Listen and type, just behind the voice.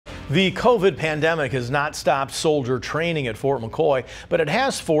The COVID pandemic has not stopped soldier training at Fort McCoy, but it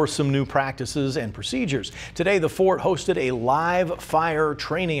has forced some new practices and procedures. Today, the fort hosted a live fire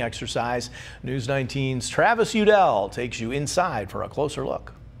training exercise. News 19's Travis Udell takes you inside for a closer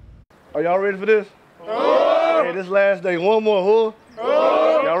look. Are y'all ready for this? Hey, this last day, one more,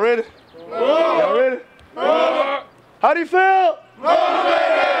 Y'all ready? Y'all ready? How do you feel?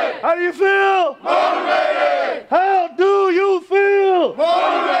 Motivated! How do you feel? Motivated! How do you feel?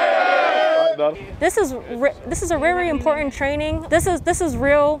 Motivated! This is a very important training. This is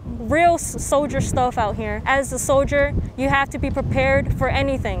real soldier stuff out here. As a soldier, you have to be prepared for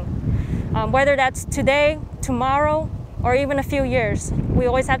anything, whether that's today, tomorrow, or even a few years. We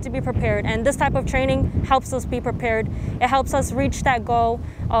always have to be prepared, and this type of training helps us be prepared. It helps us reach that goal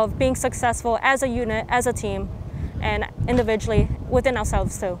of being successful as a unit, as a team, and individually within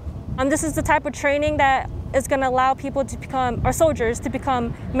ourselves too. This is the type of training that is going to allow people to become, or soldiers to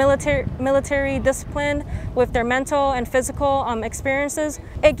become military disciplined with their mental and physical experiences.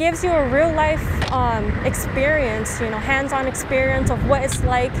 It gives you a real life experience, hands-on experience of what it's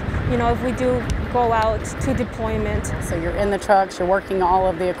like, if we do go out to deployment. So you're in the trucks, you're working all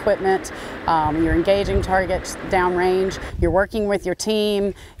of the equipment, you're engaging targets downrange, you're working with your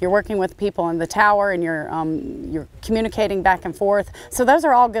team, you're working with people in the tower, and you're communicating back and forth. So those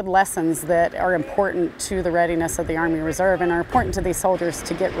are all good lessons that are important to the readiness of the Army Reserve and are important to these soldiers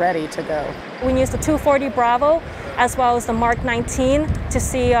to get ready to go. We use the 240 Bravo as well as the Mark 19 to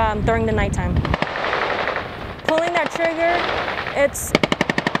see during the nighttime. Pulling that trigger, it's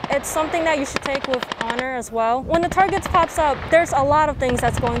something that you should take with honor as well. When the targets pops up, there's a lot of things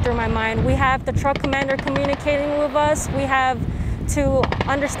that's going through my mind. We have the truck commander communicating with us. We have to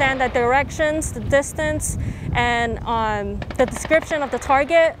understand the directions, the distance, and the description of the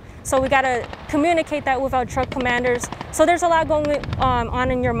target. So we got to communicate that with our truck commanders. So there's a lot going on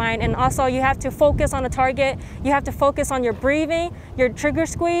in your mind, and also you have to focus on the target. You have to focus on your breathing, your trigger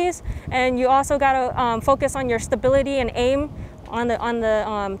squeeze, and you also got to focus on your stability and aim on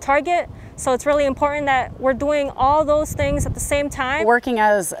the target. So it's really important that we're doing all those things at the same time. Working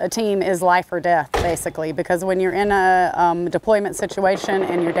as a team is life or death, basically, because when you're in a deployment situation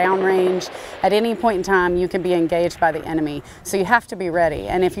and you're downrange, at any point in time you can be engaged by the enemy. So you have to be ready.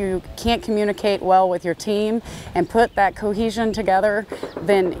 And if you can't communicate well with your team and put that cohesion together,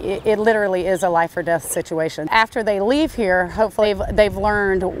 then it literally is a life or death situation. After they leave here, hopefully they've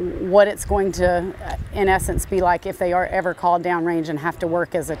learned what it's going to, in essence, be like if they are ever called downrange and have to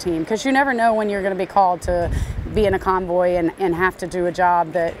work as a team. Because you never know when you're going to be called to be in a convoy and have to do a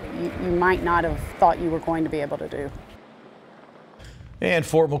job that you might not have thought you were going to be able to do. And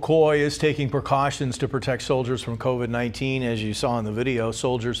Fort McCoy is taking precautions to protect soldiers from COVID-19. As you saw in the video,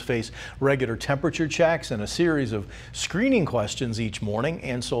 soldiers face regular temperature checks and a series of screening questions each morning,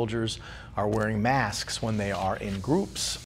 and soldiers are wearing masks when they are in groups.